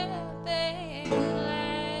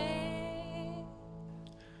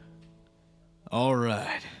All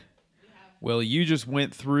right. Well, you just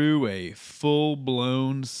went through a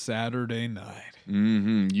full-blown Saturday night.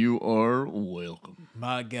 You are welcome.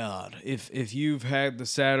 My God, if you've had the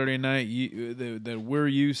Saturday night that we're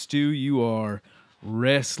used to, you are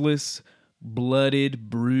restless, blooded,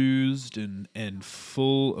 bruised, and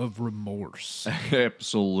full of remorse.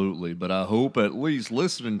 Absolutely. But I hope at least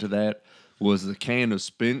listening to that was the can of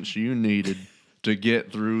spinach you needed to get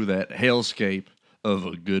through that hellscape of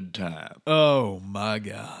a good time. Oh my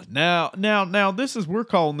God! Now, we're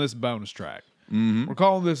calling this bonus track. We're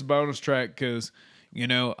calling this bonus track because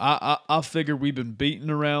I figure we've been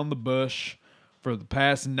beating around the bush for the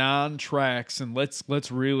past 9 tracks, and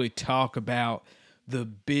let's really talk about the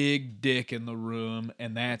big dick in the room,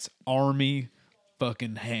 and that's Armie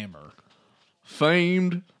fucking Hammer.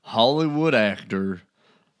 Famed Hollywood actor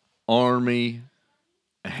Armie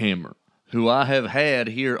Hammer, who I have had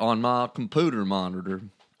here on my computer monitor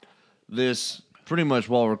this pretty much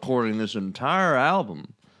while recording this entire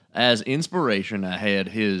album. As inspiration, I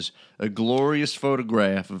had a glorious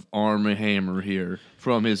photograph of Armie Hammer here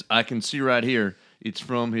from his, I can see right here, it's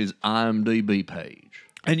from his IMDb page.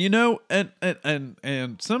 And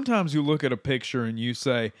and sometimes you look at a picture and you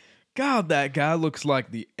say, God, that guy looks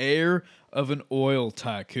like the heir of an oil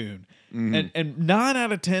tycoon. And 9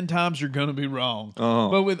 out of 10 times you're going to be wrong.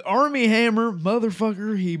 But with Armie Hammer,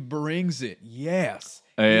 motherfucker, he brings it. Yes.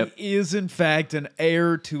 He is in fact an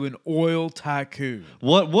heir to an oil tycoon.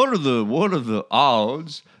 What are the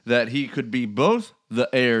odds that he could be both the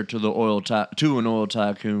heir to an oil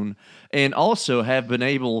tycoon and also have been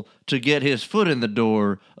able to get his foot in the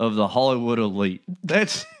door of the Hollywood elite?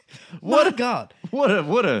 That's What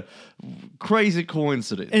a crazy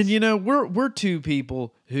coincidence. And we're two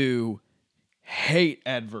people who hate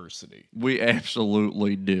adversity. We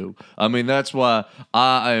absolutely do. I mean, that's why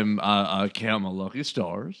I count my lucky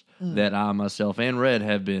stars that I myself and Red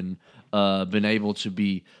have been able to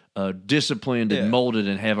be disciplined and molded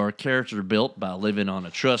and have our character built by living on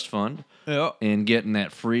a trust fund and getting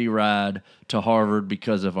that free ride to Harvard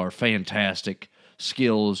because of our fantastic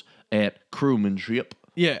skills at crewmanship.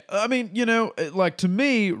 Yeah, I mean, like to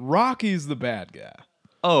me, Rocky's the bad guy.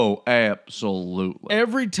 Oh, absolutely.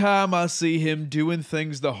 Every time I see him doing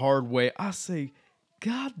things the hard way, I say,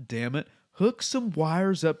 God damn it, hook some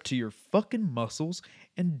wires up to your fucking muscles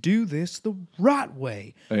and do this the right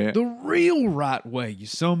way. Yeah. The real right way, you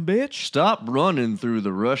sumbitch. Stop running through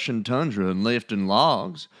the Russian tundra and lifting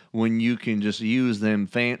logs when you can just use them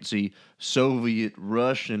fancy Soviet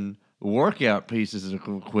Russian workout pieces of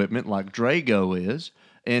equipment like Drago is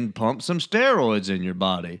and pump some steroids in your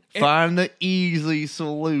body. Find the easy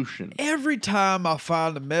solution. Every time I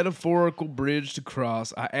find a metaphorical bridge to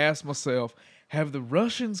cross, I ask myself, have the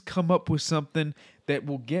Russians come up with something that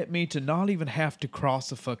will get me to not even have to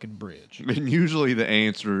cross a fucking bridge? And usually the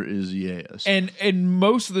answer is yes. And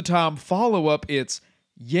most of the time, follow-up, it's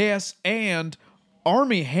yes, and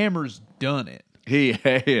Armie Hammer's done it. He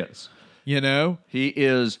has. He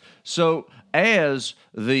is. So as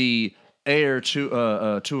the heir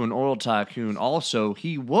to an oil tycoon, also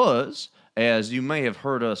he was, as you may have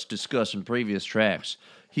heard us discuss in previous tracks,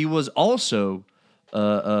 he was also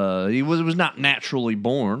he was not naturally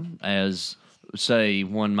born, as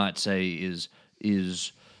one might say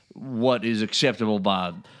is what is acceptable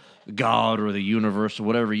by God or the universe or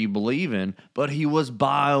whatever you believe in, but he was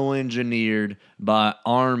bioengineered by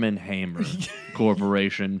Armie Hammer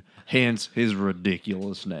Corporation. Hence his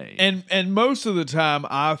ridiculous name. And most of the time,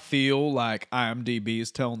 I feel like IMDb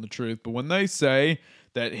is telling the truth. But when they say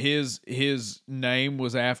that his name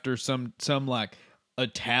was after some like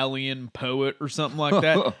Italian poet or something like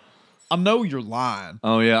that, I know you're lying.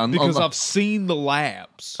 Oh yeah, because I've seen the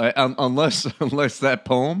labs. Unless that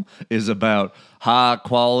poem is about high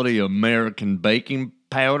quality American baking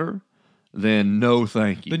powder. Then no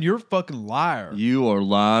thank you. Then you're a fucking liar. You are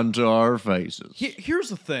lying to our faces. Here's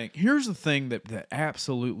the thing. Here's the thing that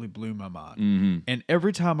absolutely blew my mind. And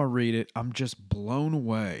every time I read it, I'm just blown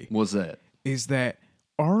away. What's that? Is that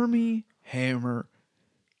Armie Hammer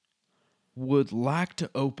would like to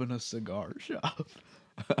open a cigar shop.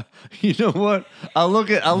 You know what? I look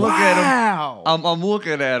at him. I'm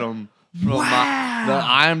looking at him from the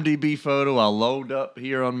IMDb photo I load up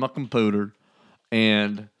here on my computer,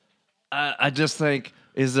 and I just think,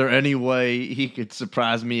 is there any way he could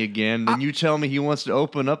surprise me again? Then you tell me he wants to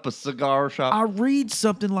open up a cigar shop. I read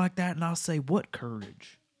something like that and I'll say, what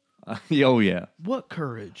courage? Oh yeah, what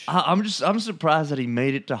courage? I'm surprised that he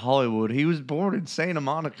made it to Hollywood. He was born in Santa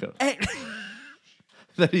Monica.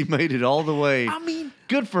 That he made it all the way. I mean,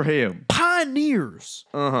 good for him. Pioneers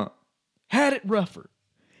had it rougher.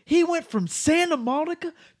 He went from Santa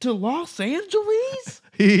Monica to Los Angeles?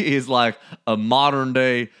 He is like a modern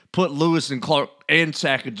day, put Lewis and Clark and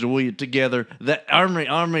Sacagawea together. That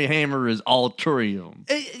Armie Hammer is all trim.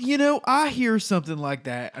 You know, I hear something like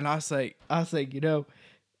that and I say, you know,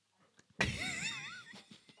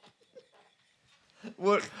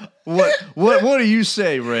 What do you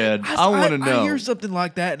say, Red? I want to know. I hear something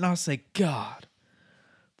like that and I say, God,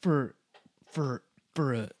 for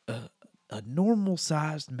a normal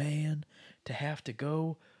sized man to have to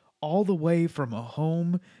go all the way from a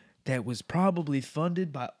home that was probably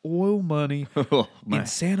funded by oil money in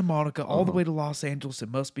Santa Monica all the way to Los Angeles, it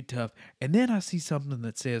must be tough. And then I see something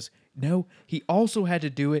that says, no, he also had to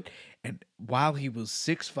do it and while he was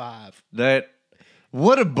 6'5".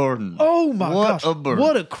 What a burden. Oh my gosh. A burden.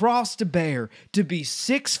 What a cross to bear to be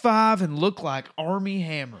 6'5" and look like Armie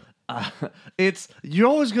Hammer. You're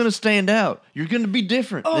always going to stand out. You're going to be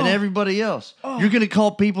different than everybody else. You're going to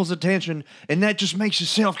call people's attention, and that just makes you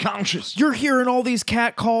self-conscious. You're hearing all these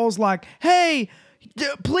cat calls like, hey,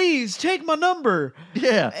 please take my number.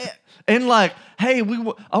 Yeah. And like, hey,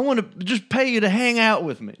 I want to just pay you to hang out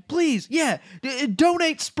with me. Please, yeah.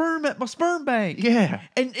 Donate sperm at my sperm bank. Yeah.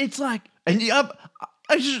 And it's like... And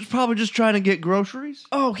I just probably just trying to get groceries.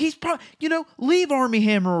 Oh, he's probably... You know, leave Armie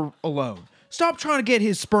Hammer alone. Stop trying to get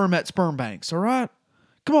his sperm at sperm banks, all right?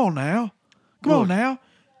 Come on now. Come on now.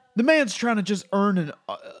 The man's trying to just earn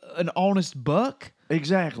an honest buck.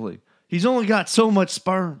 Exactly. He's only got so much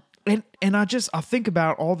sperm. And I think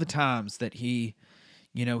about all the times that he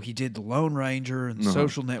did the Lone Ranger and the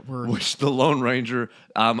Social Network. Which the Lone Ranger,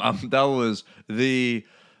 that was the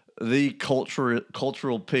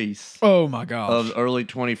cultural piece. Oh my gosh. Of the early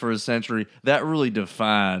 21st century. That really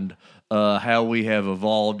defined how we have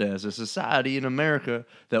evolved as a society in America,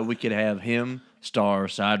 that we could have him star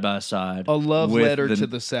side by side. A love letter to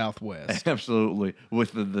the Southwest. Absolutely.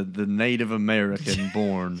 With the Native American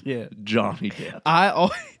born Johnny Depp. I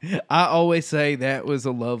always say that was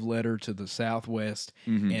a love letter to the Southwest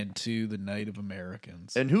and to the Native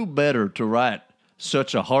Americans. And who better to write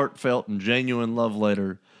such a heartfelt and genuine love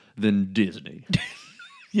letter than Disney?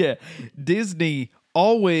 Yeah. Disney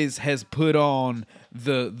always has put on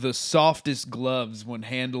the softest gloves when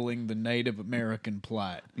handling the Native American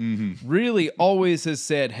plight. Really always has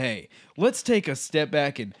said, hey, let's take a step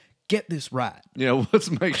back and get this right. Yeah, let's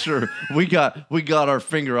make sure we got our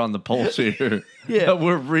finger on the pulse here. Yeah.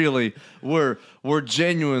 We're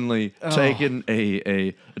genuinely taking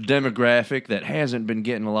a demographic that hasn't been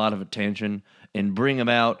getting a lot of attention and bring them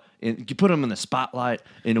out and you put them in the spotlight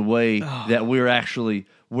in a way that we're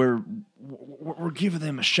giving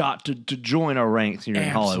them a shot to join our ranks here in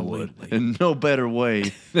Hollywood. And no better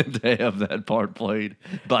way than to have that part played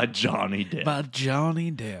by Johnny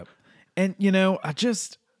Depp. And, you know, I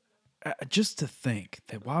just to think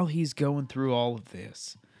that while he's going through all of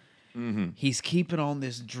this, he's keeping on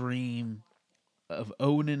this dream of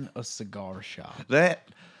owning a cigar shop.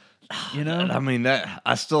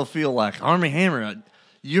 I still feel like Armie Hammer,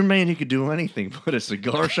 you're a man who could do anything but a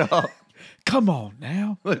cigar shop. Come on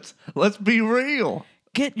now. Let's be real.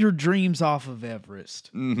 Get your dreams off of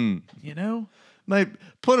Everest. You know? Maybe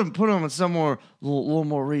put them at somewhere a little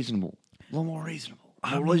more reasonable. A little more reasonable.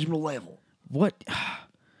 Reasonable level. What?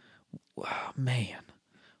 Man.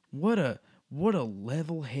 What a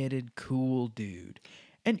level-headed, cool dude.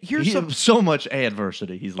 And here's so much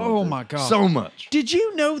adversity he's lived through. My God. So much. Did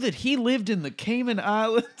you know that he lived in the Cayman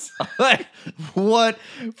Islands? What?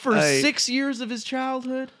 For 6 years of his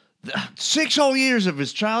childhood? 6 whole years of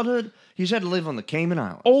his childhood, he's had to live on the Cayman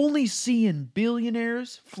Islands. Only seeing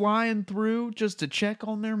billionaires flying through just to check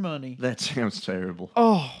on their money. That sounds terrible.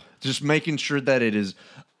 Oh. Just making sure that it is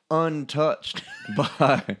untouched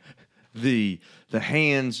by the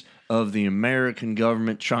hands of the American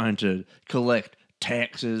government trying to collect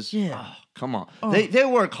taxes. Yeah. Oh, come on. They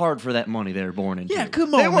work hard for that money they're born into. Yeah,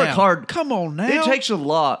 come on. They work hard. Come on now. It takes a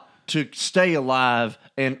lot to stay alive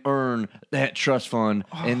and earn that trust fund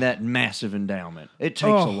and that massive endowment. It takes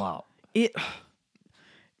a lot.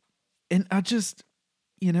 And I just,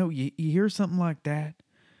 you hear something like that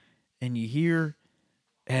and you hear,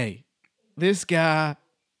 hey, this guy,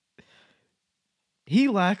 he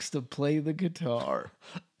likes to play the guitar.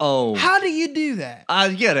 Oh. How do you do that?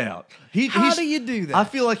 Get out. How do you do that? I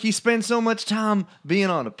feel like he spends so much time being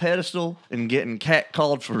on a pedestal and getting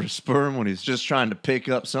catcalled for his sperm when he's just trying to pick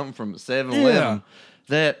up something from a 7-Eleven.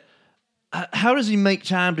 That how does he make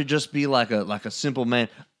time to just be like a simple man?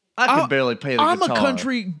 I can barely play the guitar.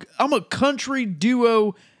 I'm a country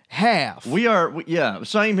duo half. Yeah,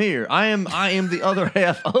 same here. I am the other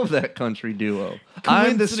half of that country duo.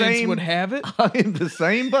 I'm the same. Would have it. I am the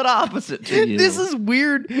same but opposite to you. This is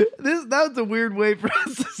weird. That's a weird way for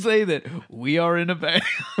us to say that we are in a band.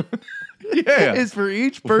 Yeah. Is for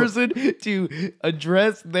each person to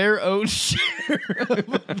address their own share of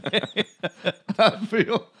a band. I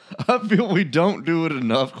feel we don't do it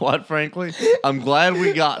enough, quite frankly. I'm glad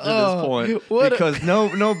we got to this point because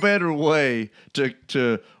no better way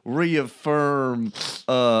to reaffirm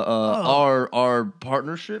our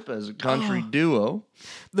partnership as a country duo.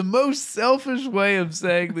 The most selfish way of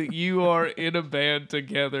saying that you are in a band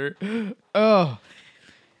together. Oh,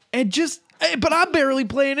 but I barely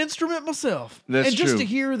play an instrument myself. That's and just true. to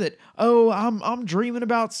hear that, I'm dreaming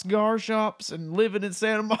about cigar shops and living in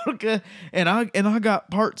Santa Monica, and I got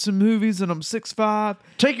parts in movies, and I'm 6'5".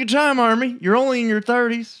 Take your time, Armie. You're only in your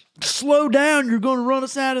 30s. Slow down, you're going to run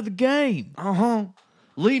us out of the game.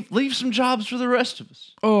 Leave some jobs for the rest of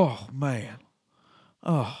us. Oh man.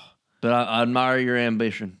 Oh. But I admire your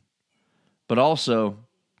ambition. But also,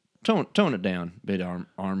 tone it down, bit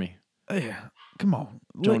Armie. Yeah. Come on.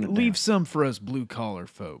 Leave some for us blue-collar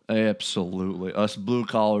folk. Absolutely. Us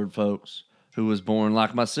blue-collared folks who was born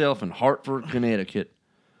like myself in Hartford, Connecticut,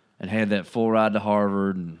 and had that full ride to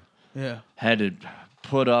Harvard and had to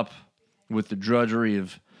put up with the drudgery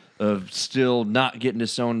of still not getting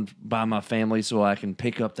disowned by my family so I can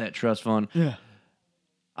pick up that trust fund. Yeah.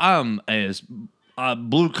 I'm as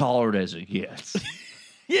blue-collared as it gets.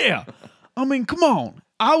 Yeah. I mean, come on.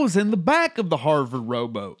 I was in the back of the Harvard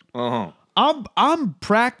rowboat. Uh-huh. I'm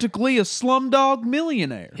practically a slumdog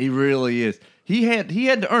millionaire. He really is. He had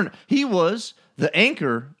to earn it. He was the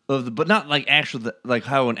anchor of the, but not like actually like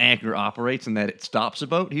how an anchor operates and that it stops a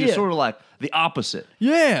boat. He was sort of like the opposite.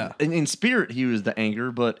 Yeah. In spirit, he was the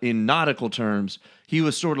anchor, but in nautical terms, he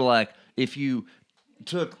was sort of like if you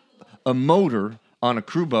took a motor on a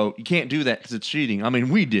crew boat, you can't do that because it's cheating. I mean,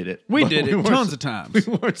 we did it. We did it tons of times.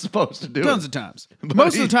 We weren't supposed to do it. Tons of times.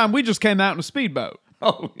 Most of the time, we just came out in a speedboat.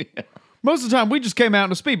 Oh, yeah. Most of the time, we just came out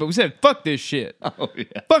in a speedboat. We said, fuck this shit. Oh, yeah.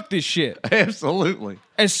 Fuck this shit. Absolutely.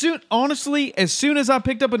 As soon as I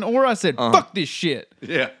picked up an oar, I said, fuck this shit.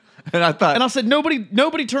 Yeah. And I said,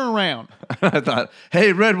 nobody turn around. I thought,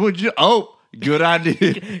 hey, Redwood, good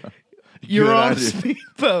idea. You're on a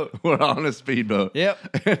speedboat. We're on a speedboat.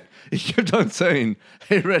 Yep. And he kept on saying,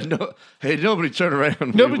 hey, nobody turn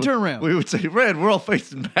around. Nobody turn around. We would say, Red, we're all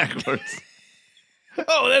facing backwards.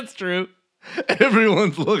 Oh, that's true.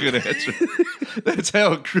 Everyone's looking at you. That's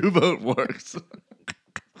how a crew boat works.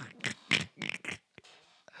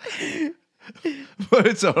 But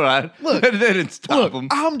it's all right. Look, they didn't stop them.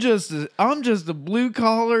 I'm just a blue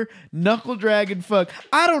collar knuckle dragging fuck.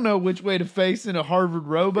 I don't know which way to face in a Harvard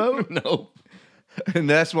rowboat. No. And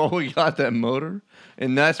that's why we got that motor.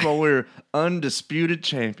 And that's why we're undisputed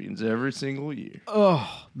champions every single year.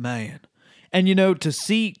 Oh man. And to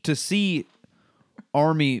see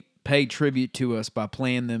Armie pay tribute to us by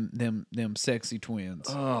playing them sexy twins.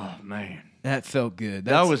 Oh man. That felt good.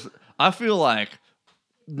 I feel like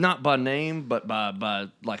not by name, but by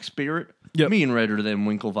like spirit. Yep. Me and Red are them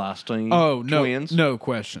Winklevoss twins. No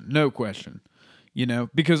question.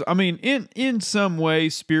 Because I mean, in some way,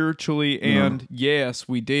 spiritually, and yes,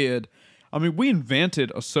 we did. I mean, we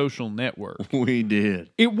invented a social network. We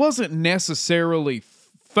did. It wasn't necessarily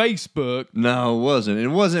Facebook. No, it wasn't. It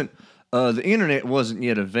wasn't. The internet wasn't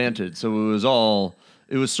yet invented, so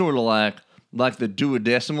it was sort of like the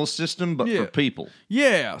duodecimal system, but for people.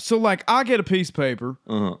 Yeah. So like I get a piece of paper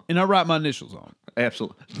and I write my initials on it.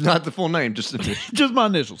 Absolutely. Not the full name, just the initials. Just my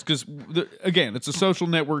initials. Because, again, it's a social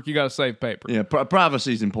network. You got to save paper. Yeah,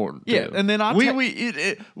 privacy is important, too. Yeah, and then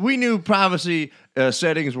we knew privacy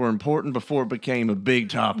settings were important before it became a big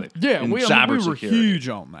topic. Yeah, we were huge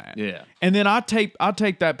on that. Yeah. And then I take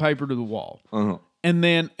that paper to the wall. And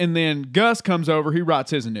then Gus comes over. He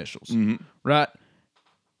writes his initials. Right?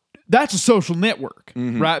 That's a social network,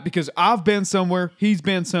 right? Because I've been somewhere, he's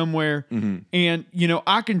been somewhere, and,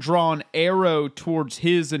 I can draw an arrow towards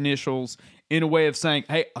his initials in a way of saying,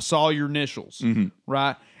 hey, I saw your initials,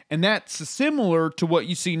 right? And that's similar to what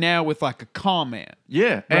you see now with like a comment.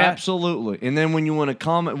 Yeah, right? Absolutely. And then when you want to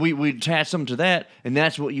comment, we attach something to that, and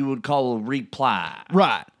that's what you would call a reply.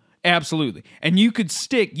 Right, absolutely. And you could,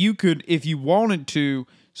 if you wanted to,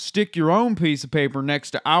 stick your own piece of paper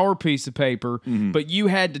next to our piece of paper, but you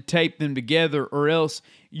had to tape them together, or else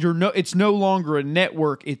it's no longer a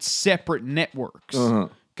network, it's separate networks.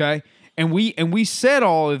 Okay? And we said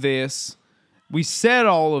all of this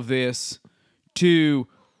to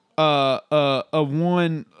a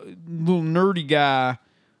one little nerdy guy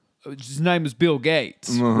his name is Bill Gates,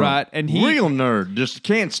 right? And he real nerd, just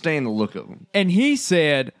can't stand the look of him. And he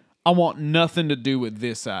said, "I want nothing to do with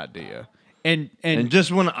this idea." And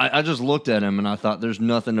just when I just looked at him and I thought, there's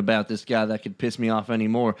nothing about this guy that could piss me off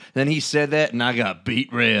anymore. Then he said that and I got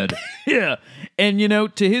beat red. Yeah. And,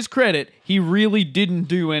 to his credit, he really didn't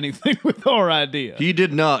do anything with our idea. He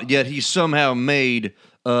did not, yet he somehow made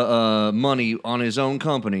money on his own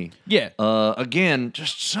company. Yeah. Again,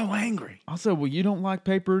 just so angry. Also, well, you don't like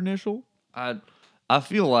paper initial? I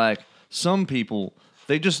feel like some people,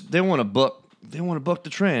 they want to buck the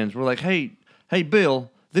trends. We're like, hey, Bill,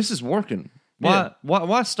 this is working.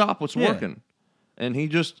 Why stop what's working? And he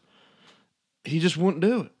just wouldn't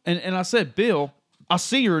do it. And I said, Bill, I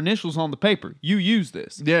see your initials on the paper. You use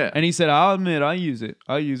this. Yeah. And he said, I'll admit I use it.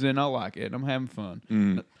 And I like it. I'm having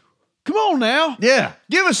fun. Come on now. Yeah.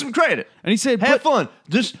 Give us some credit. And he said, have fun.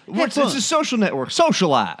 It's a social network.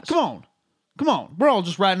 Socialize. Come on. We're all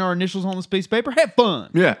just writing our initials on this piece of paper. Have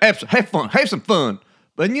fun. Yeah, absolutely. Have fun. Have some fun.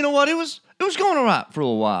 But you know what? It was going all right for a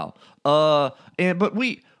little while. But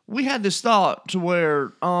we had this thought to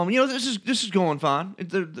where this is going fine.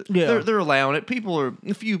 They're allowing it.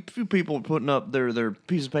 A few people are putting up their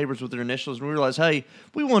piece of papers with their initials, and we realized, hey,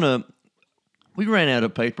 we ran out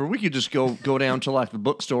of paper. We could just go down to like the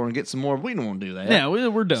bookstore and get some more. We don't want to do that. Yeah,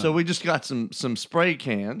 we're done. So we just got some spray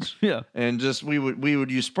cans. Yeah, and just we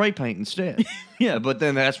would use spray paint instead. Yeah, but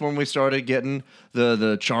then that's when we started getting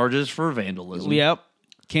the charges for vandalism. Yep.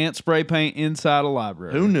 Can't spray paint inside a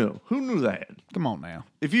library. Who knew that? Come on now.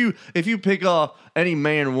 If you pick off any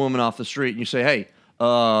man or woman off the street and you say, "Hey,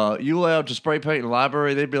 you allowed to spray paint in the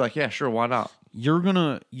library?" They'd be like, "Yeah, sure, why not?" You're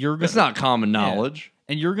gonna. It's not common knowledge.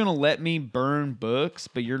 Yeah. And you're gonna let me burn books,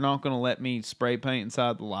 but you're not gonna let me spray paint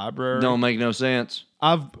inside the library. Don't make no sense.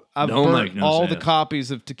 I've burned all the copies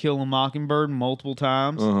of To Kill a Mockingbird multiple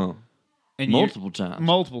times. And multiple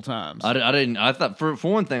times. I didn't. I thought for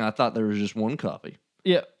one thing, I thought there was just one copy.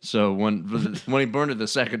 Yeah. So when he burned it the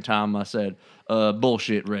second time, I said,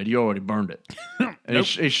 "Bullshit, Red. You already burned it." And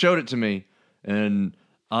he showed it to me, and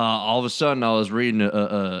all of a sudden, I was reading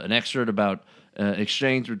an excerpt about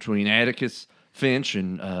exchange between Atticus Finch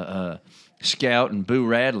and Scout and Boo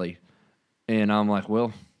Radley, and I'm like,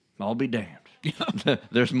 "Well, I'll be damned.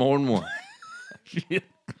 There's more than one."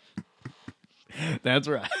 That's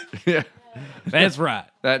right. Yeah. That's right.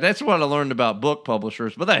 That's what I learned about book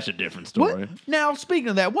publishers, but that's a different story. Now, speaking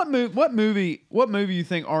of that, what movie you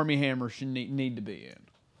think Armie Hammer should need to be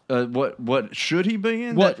in? What should he be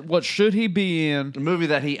in? What should he be in? A movie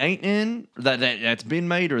that he ain't in, that's been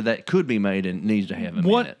made, or that could be made and needs to have him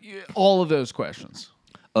in it? All of those questions.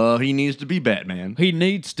 He needs to be Batman. He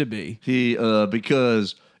needs to be.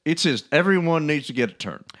 Because it's everyone needs to get a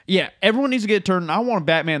turn. Yeah, everyone needs to get a turn. I want a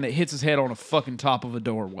Batman that hits his head on a fucking top of a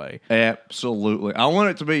doorway. Absolutely. I want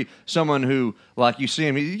it to be someone who, like you see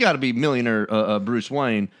him, he's got to be millionaire Bruce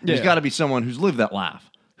Wayne. Yeah. He's got to be someone who's lived that life,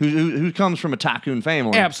 who comes from a tycoon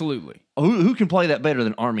family. Absolutely. Who can play that better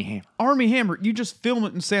than Armie Hammer? Armie Hammer, you just film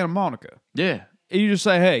it in Santa Monica. Yeah. You just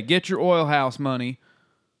say, hey, get your oil house money,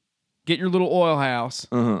 get your little oil house,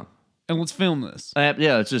 and let's film this.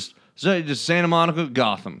 Yeah, it's just Santa Monica,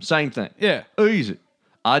 Gotham, same thing. Yeah, easy.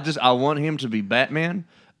 I want him to be Batman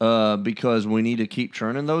because we need to keep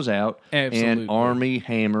churning those out. Absolutely. And Armie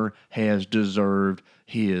Hammer has deserved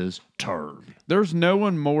his turn. There's no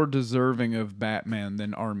one more deserving of Batman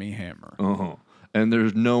than Armie Hammer. And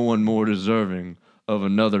there's no one more deserving of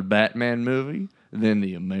another Batman movie than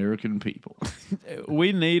the American people.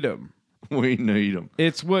 We need them. We need them.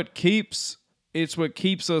 It's what keeps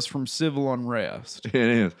us from civil unrest. It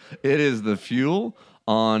is. It is the fuel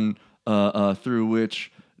on through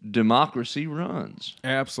which democracy runs.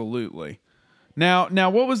 Absolutely. Now,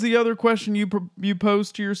 what was the other question you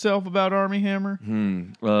posed to yourself about Armie Hammer?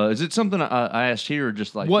 Is it something I asked here, or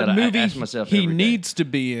just like what that movie I ask myself he every needs day? To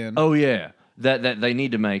be in? Oh yeah, that they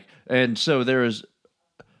need to make. And so there is.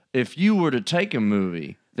 If you were to take a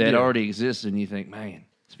movie that already exists and you think, man,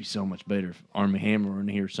 this would be so much better if Armie Hammer were in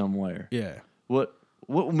here somewhere. Yeah. What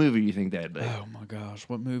movie do you think that'd be? Oh my gosh,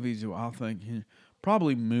 what movies do I think?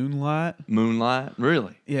 Probably Moonlight. Moonlight,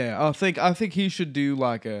 really? Yeah, I think he should do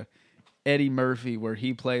like a Eddie Murphy where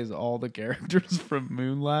he plays all the characters from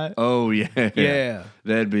Moonlight. Oh yeah, yeah.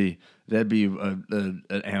 That'd be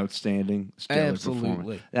an outstanding, stellar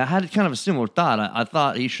performance. I had kind of a similar thought. I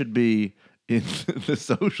thought he should be in The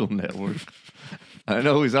Social Network. I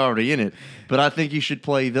know he's already in it, but I think he should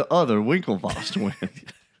play the other Winklevoss twin.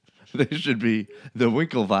 They should be the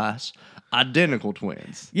Winklevoss identical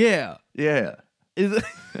twins. Yeah. Yeah. Is it?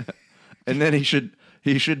 And then he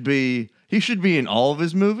should be in all of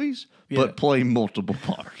his movies, but play multiple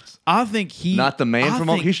parts. I think not the man from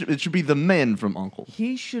Uncle. It should be the men from Uncle.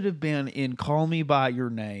 He should have been in Call Me by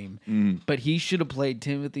Your Name, but he should have played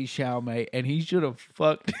Timothée Chalamet, and he should have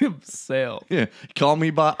fucked himself. Yeah, Call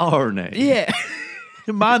Me by Our Name. Yeah,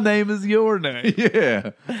 my name is your name.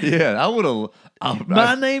 Yeah, I would have.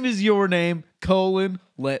 My name is your name. :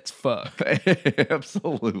 Let's fuck.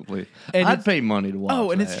 Absolutely. And I'd pay money to watch.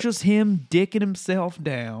 Oh, and it's just him dicking himself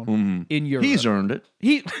down in Europe. He's earned it.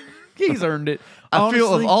 He's earned it. I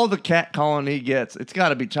feel of all the cat calling he gets, it's got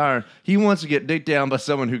to be tiring. He wants to get dicked down by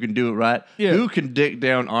someone who can do it right. Yeah. Who can dick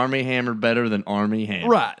down Armie Hammer better than Armie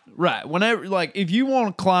Hammer? Right. Whenever, like, if you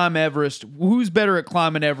want to climb Everest, who's better at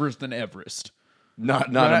climbing Everest than Everest?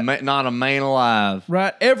 Not a man alive.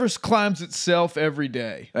 Right. Everest climbs itself every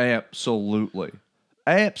day. Absolutely.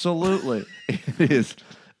 It is.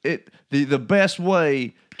 The best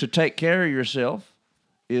way to take care of yourself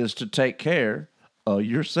is to take care of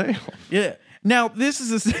yourself. Yeah. Now this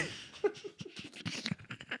is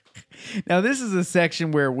a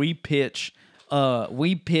section where we pitch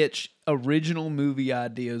original movie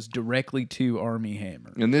ideas directly to Armie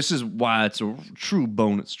Hammer. And this is why it's a true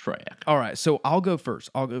bonus track. All right, so I'll go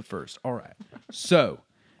first. All right. So,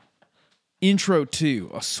 intro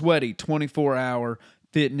to a sweaty 24-hour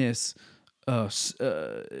fitness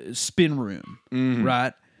spin room,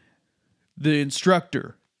 right? The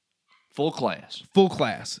instructor, full class.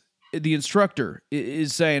 The instructor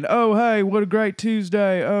is saying, "Oh, hey, what a great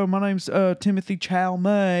Tuesday! Oh, my name's Timothée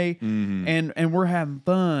Chalamet, and we're having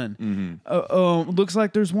fun. Looks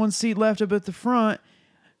like there's one seat left up at the front."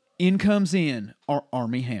 In comes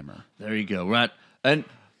Armie Hammer. There you go, right? And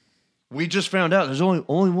we just found out there's only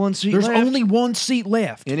one seat left. There's only one seat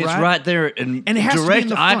left. And it's right there in and it has direct to be in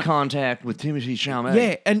the eye front. contact with Timothée Chalamet.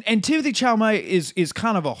 Yeah, and Timothée Chalamet is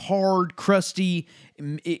kind of a hard, crusty,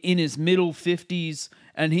 in his middle 50s,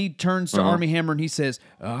 and he turns to Armie Hammer and he says,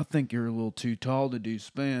 "I think you're a little too tall to do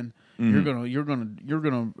spin. You're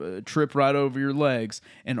gonna trip right over your legs."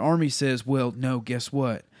 And Armie says, "Well, no, guess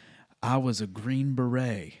what? I was a Green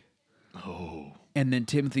Beret." Oh. And then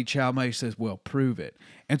Timothée Chalamet says, "Well, prove it."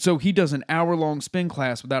 And so he does an hour-long spin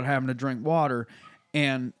class without having to drink water,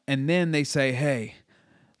 and then they say, "Hey,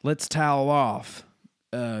 let's towel off,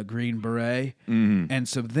 Green Beret." And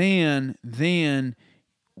so then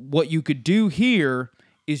what you could do here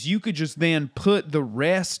is you could just then put the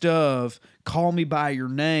rest of Call Me by Your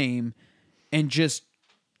Name and just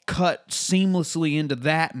cut seamlessly into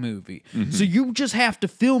that movie. So you just have to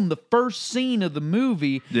film the first scene of the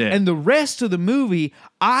movie, and the rest of the movie,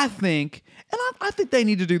 I think, and I think they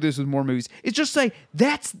need to do this with more movies, it's just say,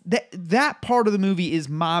 that part of the movie is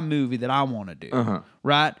my movie that I want to do,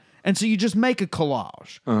 right? And so you just make a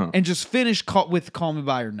collage and just finish with Call Me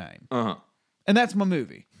by Your Name. And that's my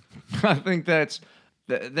movie. I think that's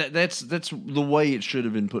the way it should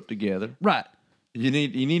have been put together. Right. You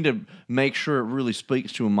need to make sure it really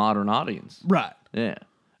speaks to a modern audience. Right. Yeah.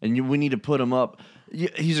 And we need to put him up.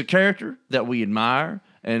 He's a character that we admire,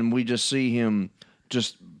 and we just see him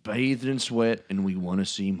just bathed in sweat, and we want to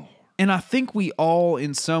see more. And I think we all,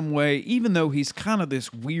 in some way, even though he's kind of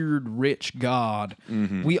this weird rich god,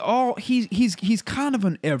 we all he's kind of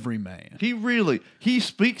an everyman. He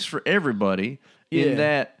speaks for everybody in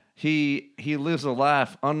that he lives a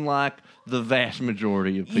life unlike the vast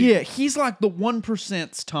majority of people. Yeah, he's like the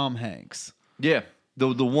 1%'s Tom Hanks. Yeah, the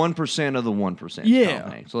 1% of the 1%. Yeah,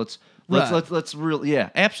 Tom Hanks. Let's really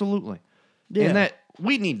absolutely. Yeah, and that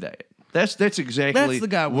we need that. That's exactly the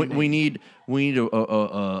guy we need. We need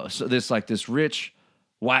this rich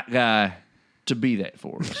white guy to be that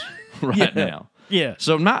for us right now. Yeah.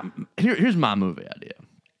 So here's my movie idea.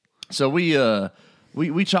 So we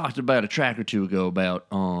talked about a track or two ago about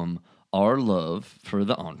our love for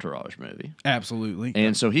the Entourage movie. Absolutely.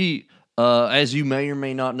 And so he, as you may or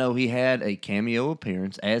may not know, he had a cameo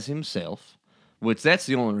appearance as himself, which that's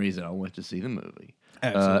the only reason I went to see the movie.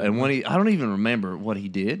 Absolutely. And when I don't even remember what he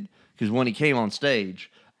did, because when he came on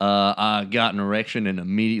stage, I got an erection and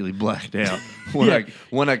immediately blacked out.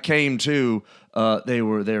 When I came to, they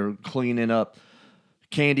were cleaning up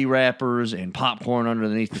candy wrappers and popcorn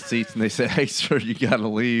underneath the seats, and they said, "Hey, sir, you gotta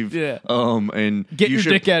leave. Yeah. And get your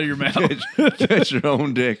dick out of your mouth. Get your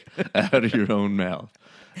own dick out of your own mouth."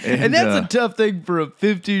 And that's a tough thing for a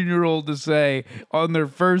 15-year-old to say on their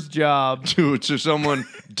first job to someone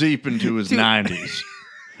deep into his 90s,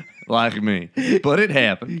 like me. But it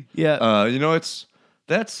happened. Yeah.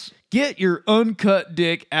 That's get your uncut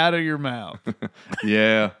dick out of your mouth.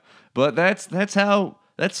 Yeah, but that's how.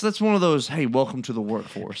 That's one of those, hey, welcome to the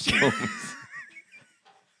workforce.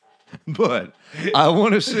 But I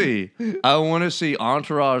want to see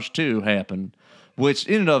Entourage 2 happen which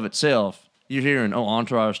in and of itself, you're hearing,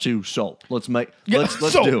 Entourage 2, sold. Let's do it.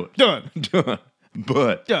 Done.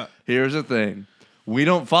 But here's the thing. We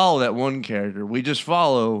don't follow that one character. We just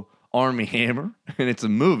follow Armie Hammer, and it's a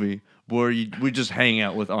movie where we just hang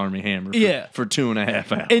out with Armie Hammer for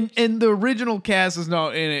 2.5 hours. And the original cast is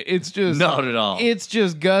not in it. It's just... Not at all. It's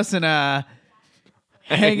just Gus and I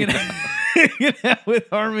hanging out with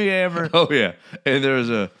Armie Hammer. Oh, yeah. And there's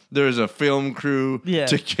a film crew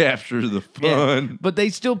to capture the fun. Yeah. But they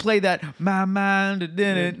still play that, my mind, but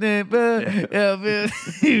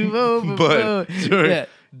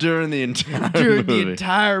during the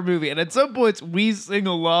entire movie. And at some points, we sing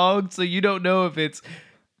along, so you don't know if it's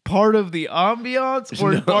part of the ambiance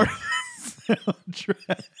or part of the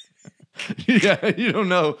soundtrack. Yeah, you don't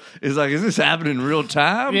know. It's like, is this happening in real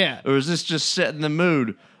time? Yeah. Or is this just setting the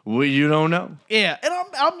mood? Well, you don't know. Yeah, and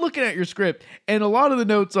I'm looking at your script, and a lot of the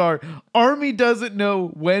notes are, Armie doesn't know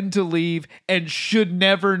when to leave and should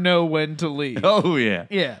never know when to leave. Oh, yeah.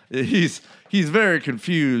 Yeah. He's very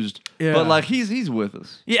confused, but like he's with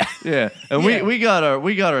us. Yeah. Yeah. And we got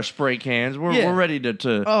our spray cans. We're ready to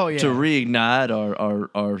reignite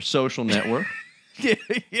our social network.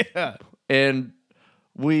 Yeah. And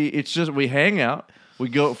we hang out. We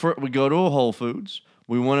go to a Whole Foods.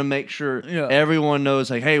 We want to make sure everyone knows,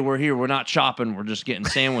 like, hey, we're here. We're not shopping. We're just getting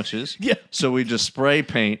sandwiches. Yeah. So we just spray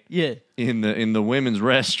paint. In the women's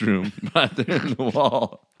restroom right there in the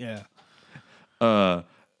wall. Yeah.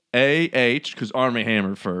 AH, because Armie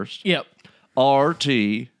Hammer first. Yep. RT.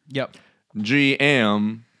 Yep.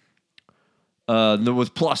 GM.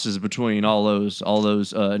 With pluses between all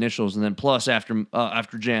those initials, and then plus after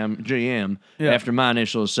GM. After my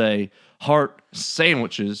initials say heart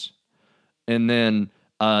sandwiches, and then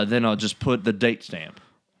I'll just put the date stamp.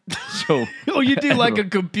 So you do like a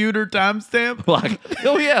computer timestamp?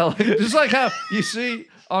 Just like how you see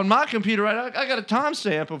on my computer, right? I got a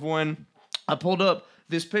timestamp of when I pulled up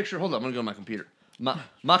this picture. Hold on, I'm gonna go to my computer.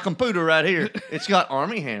 My computer right here. It's got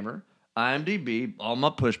Armie Hammer, IMDb, all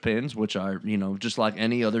my push pins, which are, just like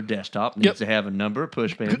any other desktop, needs to have a number of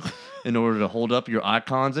push pins in order to hold up your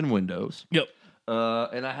icons and windows. Yep.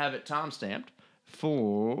 And I have it timestamped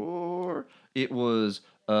for, it was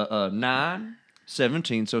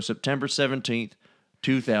 9/17, so September 17th,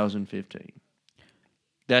 2015.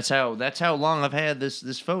 That's how long I've had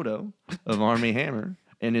this photo of Armie Hammer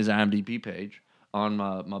and his IMDb page on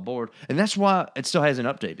my board, and that's why it still hasn't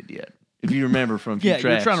updated yet. If you remember from tracks,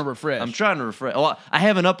 you're trying to refresh. I'm trying to refresh. Well, I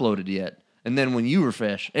haven't uploaded yet, and then when you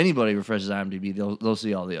refresh, anybody refreshes IMDb, they'll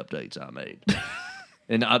see all the updates I made.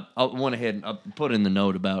 And I went ahead and put in the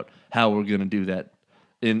note about how we're going to do that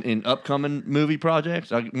in upcoming movie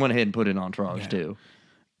projects. I went ahead and put in Entourage too.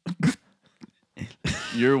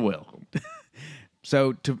 You're welcome.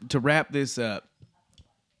 So to wrap this up,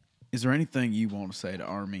 is there anything you want to say to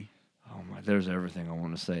Armie? Oh my, there's everything I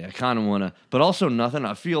want to say. I kind of want to, but also nothing.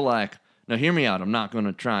 I feel like, now hear me out. I'm not going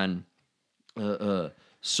to try and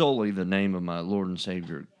sully the name of my Lord and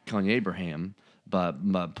Savior, Kanye Abraham, by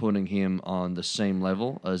putting him on the same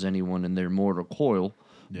level as anyone in their mortal coil.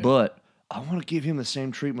 Yeah. But I want to give him the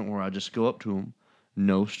same treatment where I just go up to him,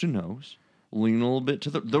 nose to nose, lean a little bit to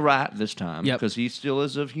the right this time, because he still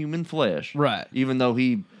is of human flesh. Right. Even though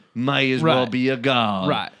he may as well be a god.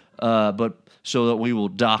 Right. But so that we will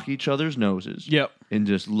dock each other's noses. Yep. And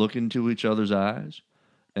just look into each other's eyes,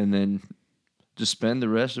 and then just spend the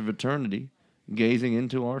rest of eternity gazing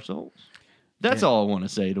into our souls. That's all I want to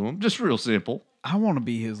say to him. Just real simple. I want to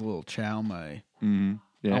be his little chow mei. Mm-hmm.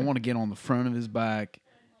 Yeah. I want to get on the front of his back,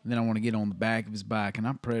 and then I want to get on the back of his back, and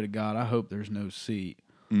I pray to God, I hope there's no seat.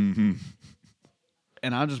 Mm-hmm.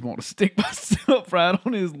 And I just want to stick myself right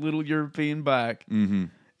on his little European back. Mm-hmm.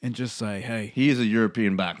 And just say, hey. He is a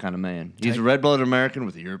European back kind of man. He's a red-blooded American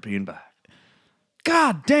with a European back.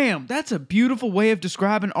 God damn, that's a beautiful way of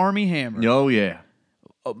describing Armie Hammer. Oh, yeah.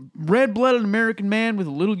 A red-blooded American man with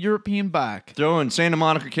a little European back. Throw in Santa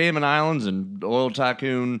Monica, Cayman Islands, and oil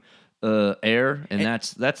tycoon air, and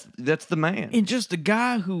that's the man. And just a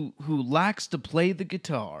guy who likes to play the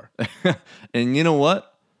guitar. And you know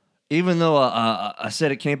what? Even though I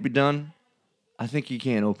said it can't be done, I think he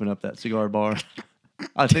can open up that cigar bar.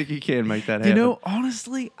 I think he can make that happen.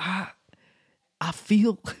 Honestly, I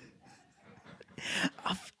feel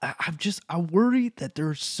I worry that there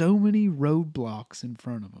are so many roadblocks in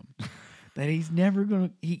front of him that he's never gonna.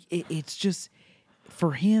 It's just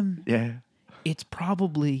for him. Yeah, it's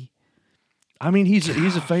probably. I mean, he's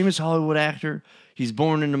a famous Hollywood actor. He's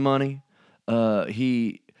born into money.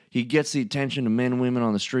 He gets the attention of men and women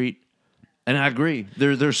on the street, And I agree.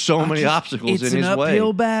 There's so many obstacles in his way. It's an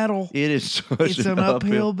uphill battle. It is such an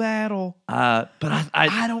uphill battle. But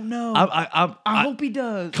I don't know. I hope he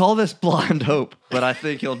does. Call this blind hope, but I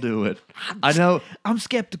think he'll do it. I know. I'm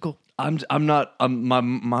skeptical. I'm not.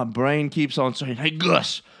 My brain keeps on saying, "Hey,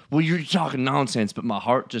 Gus, well, you're talking nonsense," but my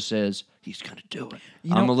heart just says he's gonna do it.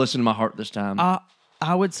 I'm gonna listen to my heart this time.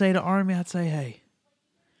 I would say to Armie, I'd say, hey,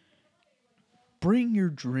 bring your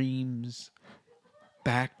dreams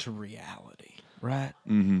back to reality, right?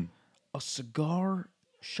 Mm-hmm. A cigar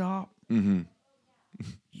shop? Mm-hmm.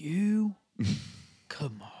 You?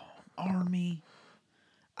 Come on, Armie.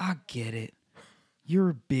 I get it. You're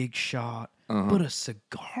a big shot. But a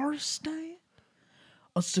cigar stand?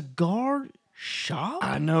 A cigar shop?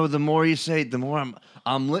 I know. The more you say it, the more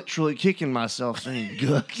I'm literally kicking myself saying,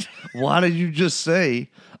 Gus, why did you just say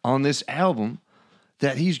on this album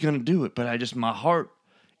that he's going to do it? But my heart,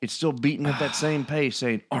 it's still beating at that same pace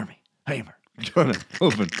saying, Armie Hammer, going to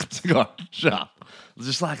open a cigar shop.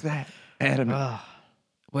 Just like that. Adamant.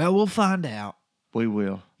 Well, we'll find out. We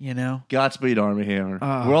will. You know? Godspeed, Armie Hammer.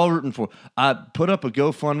 We're all rooting for. I put up a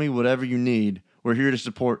GoFundMe, whatever you need. We're here to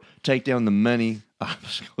support. Take down the many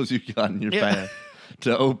obstacles you got in your path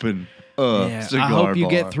to open a cigar bar. I hope you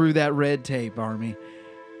get through that red tape, Armie.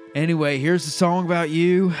 Anyway, here's the song about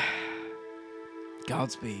you.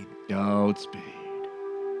 Godspeed. Godspeed.